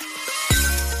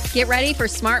 Get ready for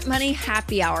Smart Money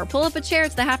Happy Hour. Pull up a chair.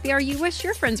 It's the happy hour you wish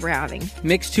your friends were having.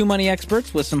 Mix two money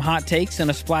experts with some hot takes and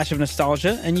a splash of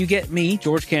nostalgia, and you get me,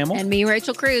 George Camel. And me,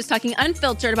 Rachel Cruz, talking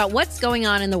unfiltered about what's going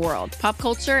on in the world, pop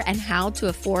culture, and how to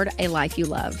afford a life you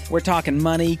love. We're talking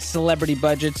money, celebrity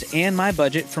budgets, and my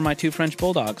budget for my 2 French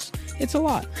bulldogs. It's a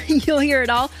lot. You'll hear it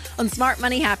all on Smart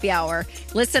Money Happy Hour.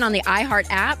 Listen on the iHeart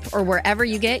app or wherever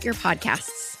you get your podcasts.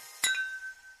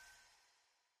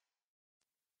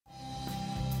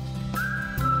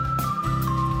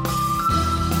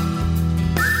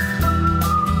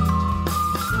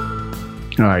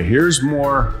 All right, here's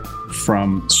more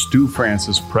from Stu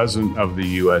Francis, president of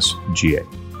the USGA.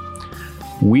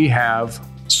 We have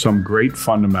some great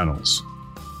fundamentals.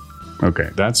 Okay,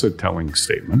 that's a telling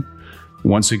statement.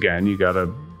 Once again, you got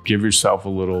to give yourself a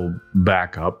little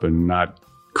backup and not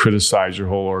criticize your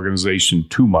whole organization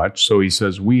too much. So he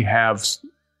says, we have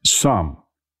some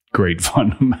great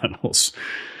fundamentals.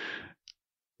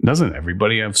 Doesn't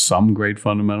everybody have some great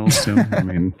fundamentals, Tim? I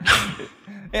mean...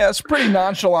 Yeah, it's a pretty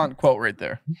nonchalant quote right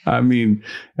there. I mean,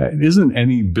 isn't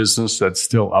any business that's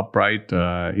still upright,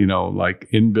 like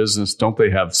in business, don't they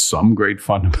have some great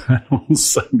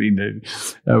fundamentals? I mean,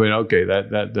 okay,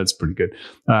 that's pretty good.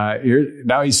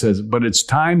 Now he says, but it's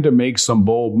time to make some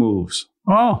bold moves.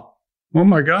 Oh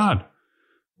my God.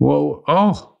 Well,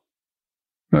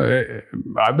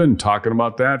 I've been talking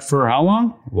about that for how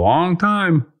long? Long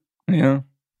time. Yeah.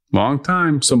 Long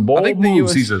time. Some bold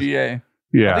moves. He says.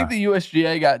 Yeah. I think the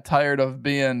USGA got tired of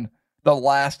being the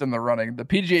last in the running. The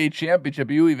PGA Championship,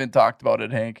 you even talked about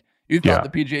it, Hank. You thought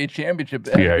the PGA Championship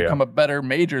had become a better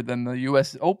major than the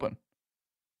US Open.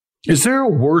 Is there a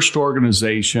worse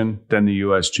organization than the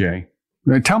USGA?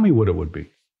 Tell me what it would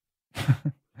be.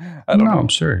 I don't know. I'm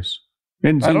serious.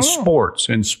 In sports.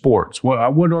 What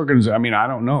organization? I mean, I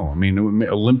don't know. I mean,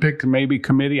 Olympic maybe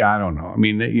committee? I don't know. I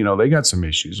mean, they got some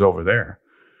issues over there.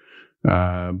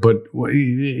 But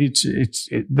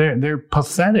they're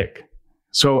pathetic.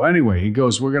 So anyway, he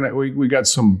goes, we got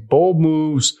some bold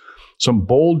moves, some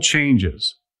bold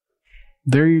changes.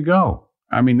 There you go.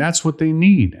 I mean, that's what they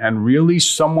need. And really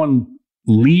someone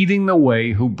leading the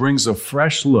way who brings a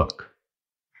fresh look,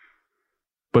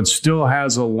 but still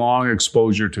has a long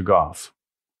exposure to golf.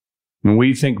 And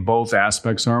we think both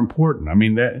aspects are important. I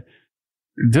mean,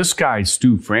 this guy,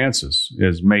 Stu Francis,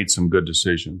 has made some good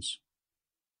decisions.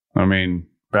 I mean,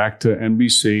 back to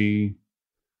NBC,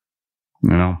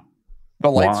 the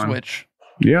light switch.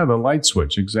 Yeah, the light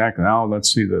switch. Exactly. Now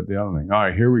let's see the other thing. All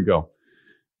right, here we go.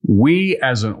 We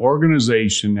as an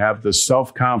organization have the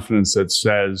self-confidence that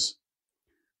says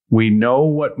we know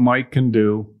what Mike can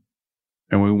do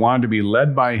and we want to be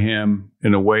led by him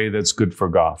in a way that's good for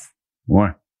golf. Boy,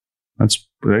 that's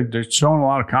They're showing a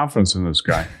lot of confidence in this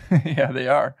guy. Yeah, they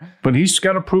are. But he's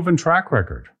got a proven track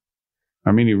record.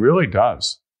 I mean, he really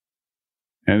does.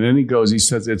 And then he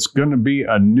says, it's going to be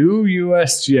a new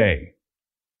USGA.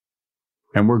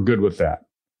 And we're good with that.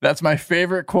 That's my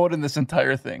favorite quote in this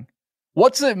entire thing.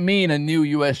 What's it mean, a new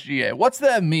USGA? What's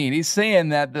that mean? He's saying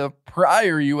that the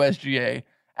prior USGA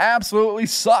absolutely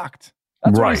sucked.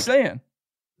 That's what he's saying.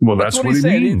 Well, that's what he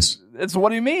means. It's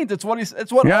what he means. It's what.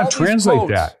 Yeah, all translate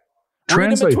quotes, that.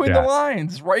 Read in between the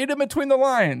lines. Read in between the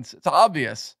lines. It's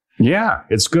obvious. Yeah,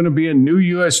 it's going to be a new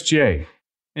USGA.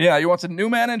 Yeah, he wants a new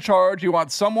man in charge. He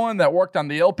wants someone that worked on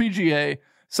the LPGA,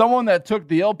 someone that took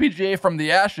the LPGA from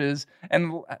the ashes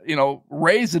and,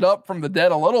 raised it up from the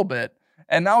dead a little bit.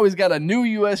 And now he's got a new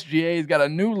USGA. He's got a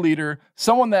new leader,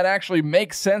 someone that actually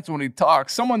makes sense when he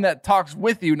talks, someone that talks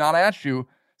with you, not at you,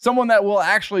 someone that will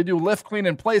actually do lift, clean,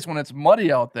 in place when it's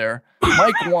muddy out there.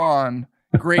 Mike Whan,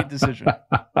 great decision.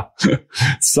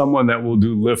 Someone that will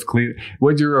do lift, clean.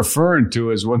 What you're referring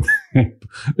to is when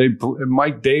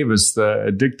Mike Davis,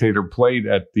 the dictator, played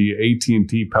at the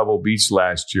AT&T Pebble Beach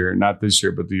last year, not this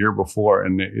year, but the year before,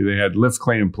 and they had lift,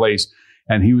 clean, in place.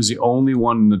 And he was the only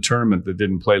one in the tournament that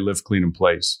didn't play lift, clean, in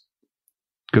place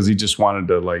because he just wanted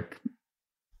to,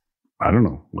 I don't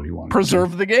know what he wanted.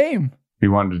 Preserve the game. He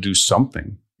wanted to do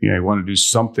something. Yeah, he wanted to do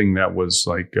something that was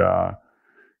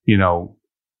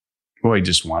he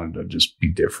just wanted to just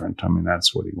be different. I mean,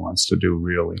 that's what he wants to do,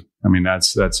 really. I mean,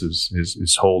 that's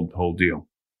his whole deal.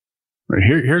 Right,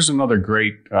 here's another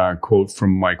great quote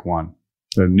from Mike Whan,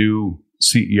 the new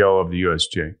CEO of the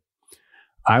USGA.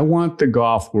 I want the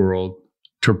golf world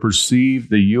to perceive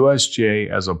the USGA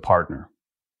as a partner.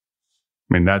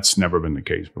 I mean, that's never been the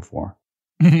case before.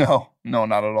 No,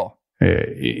 not at all.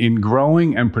 In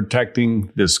growing and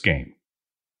protecting this game.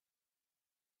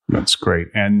 That's great.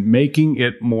 And making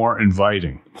it more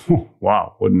inviting.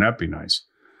 Wow, wouldn't that be nice?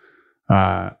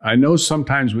 I know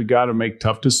sometimes we got to make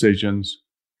tough decisions.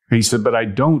 He said, but I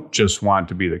don't just want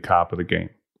to be the cop of the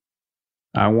game.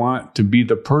 I want to be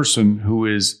the person who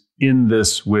is in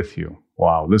this with you.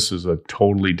 Wow, this is a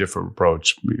totally different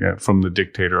approach from the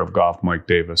dictator of golf, Mike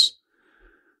Davis.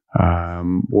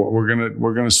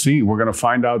 We're gonna see. We're gonna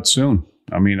find out soon.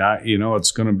 I mean,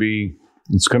 it's gonna be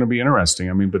interesting.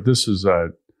 I mean, but this is I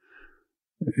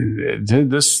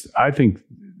think,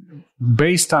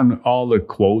 based on all the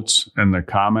quotes and the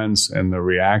comments and the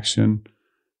reaction,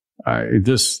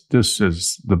 this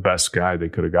is the best guy they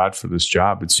could have got for this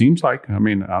job. It seems like. I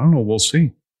mean, I don't know. We'll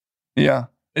see. Yeah,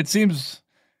 it seems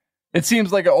like it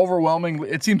seems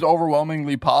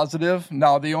overwhelmingly positive.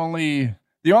 Now, the only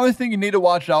thing you need to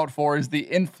watch out for is the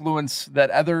influence that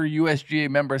other USGA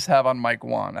members have on Mike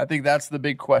Whan. I think that's the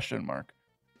big question mark.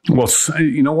 Well,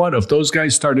 you know what? If those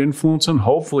guys start influencing,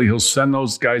 hopefully he'll send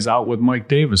those guys out with Mike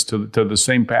Davis to the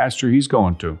same pasture he's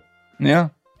going to. Yeah.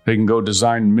 They can go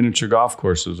design miniature golf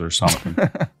courses or something.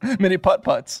 Mini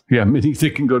putt-putts. Yeah, they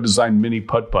can go design mini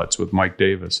putt-putts with Mike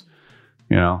Davis.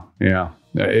 Yeah.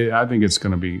 I think it's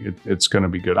going to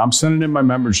be good. I'm sending in my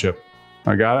membership.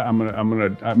 I got it. I'm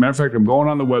gonna. Matter of fact, I'm going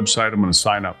on the website. I'm gonna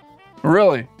sign up.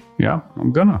 Really? Yeah,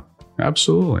 I'm gonna.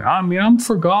 Absolutely. I mean, I'm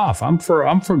for golf. I'm for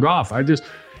golf.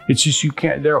 It's just you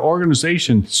can't. Their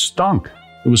organization stunk.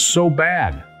 It was so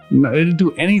bad. They didn't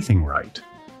do anything right.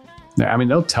 I mean,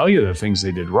 they'll tell you the things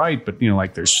they did right, but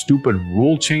like their stupid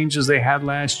rule changes they had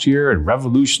last year and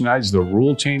revolutionized the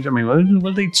rule change. I mean,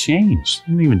 what did they change?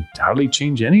 They didn't even hardly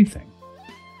change anything.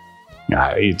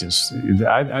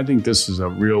 I think this is a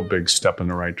real big step in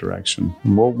the right direction.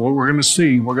 We're going to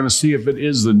see. We're going to see if it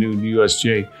is the new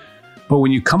USGA. But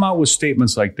when you come out with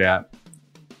statements like that,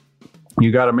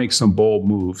 you got to make some bold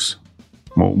moves.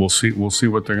 We'll see. We'll see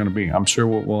what they're going to be. I'm sure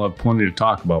we'll have plenty to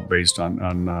talk about based on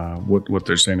what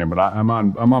they're saying there. But I'm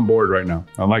on board right now.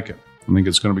 I like it. I think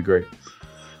it's going to be great.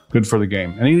 Good for the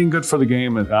game. Anything good for the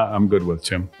game, I'm good with,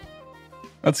 Tim.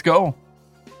 Let's go. All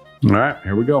right,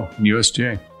 here we go.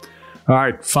 USGA. All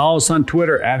right, follow us on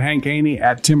Twitter at Hank Haney,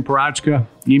 at Tim Parachka.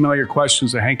 Email your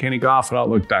questions at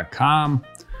hankhaneyGolf@outlook.com.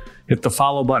 Hit the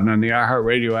follow button on the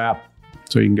iHeartRadio app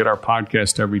so you can get our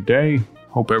podcast every day.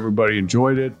 Hope everybody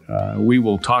enjoyed it. We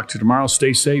will talk to you tomorrow.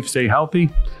 Stay safe, stay healthy,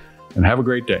 and have a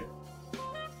great day.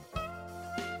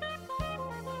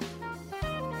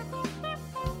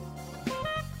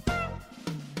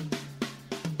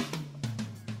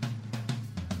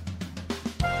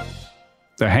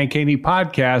 The Hank Haney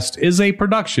Podcast is a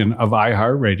production of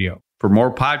iHeartRadio. For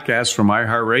more podcasts from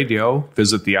iHeartRadio,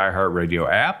 visit the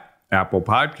iHeartRadio app, Apple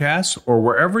Podcasts, or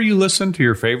wherever you listen to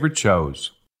your favorite shows.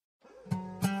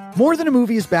 More Than a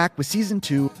Movie is back with Season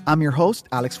 2. I'm your host,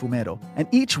 Alex Fumero, and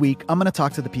each week I'm going to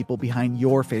talk to the people behind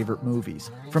your favorite movies.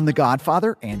 From The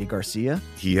Godfather, Andy Garcia.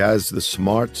 He has the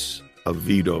smarts of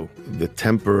Vito, the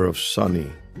temper of Sonny,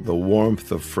 the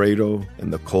warmth of Fredo,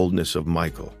 and the coldness of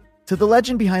Michael. To the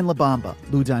legend behind La Bamba,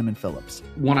 Lou Diamond Phillips.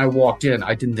 When I walked in,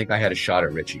 I didn't think I had a shot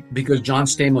at Richie because John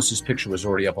Stamos' picture was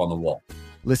already up on the wall.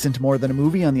 Listen to More Than a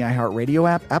Movie on the iHeartRadio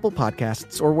app, Apple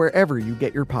Podcasts, or wherever you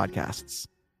get your podcasts.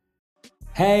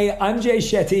 Hey, I'm Jay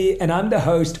Shetty, and I'm the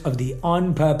host of the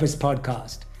On Purpose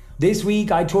podcast. This week,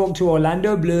 I talked to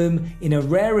Orlando Bloom in a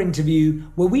rare interview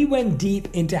where we went deep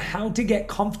into how to get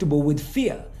comfortable with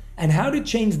fear and how to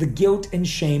change the guilt and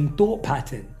shame thought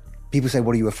pattern. People say,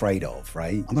 what are you afraid of,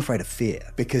 right? I'm afraid of fear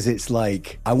because it's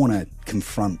like I want to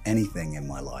confront anything in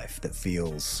my life that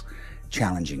feels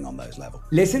challenging on those levels.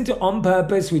 Listen to On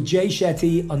Purpose with Jay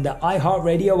Shetty on the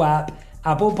iHeartRadio app,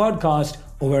 Apple Podcast,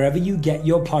 or wherever you get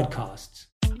your podcasts.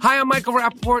 Hi, I'm Michael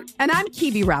Rappaport. And I'm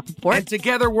Kibi Rappaport. And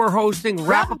together we're hosting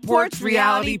Rappaport's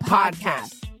Reality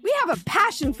Podcast. We have a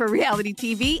passion for reality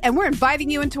TV, and we're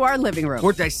inviting you into our living room.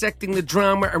 We're dissecting the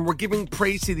drama, and we're giving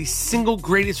praise to the single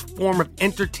greatest form of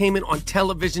entertainment on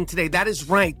television today. That is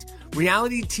right.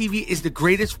 Reality TV is the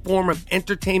greatest form of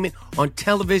entertainment on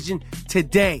television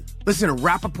today. Listen to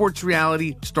Rappaport's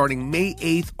Reality starting May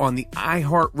 8th on the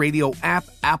iHeartRadio app,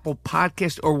 Apple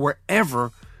Podcast, or wherever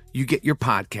you get your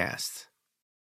podcasts.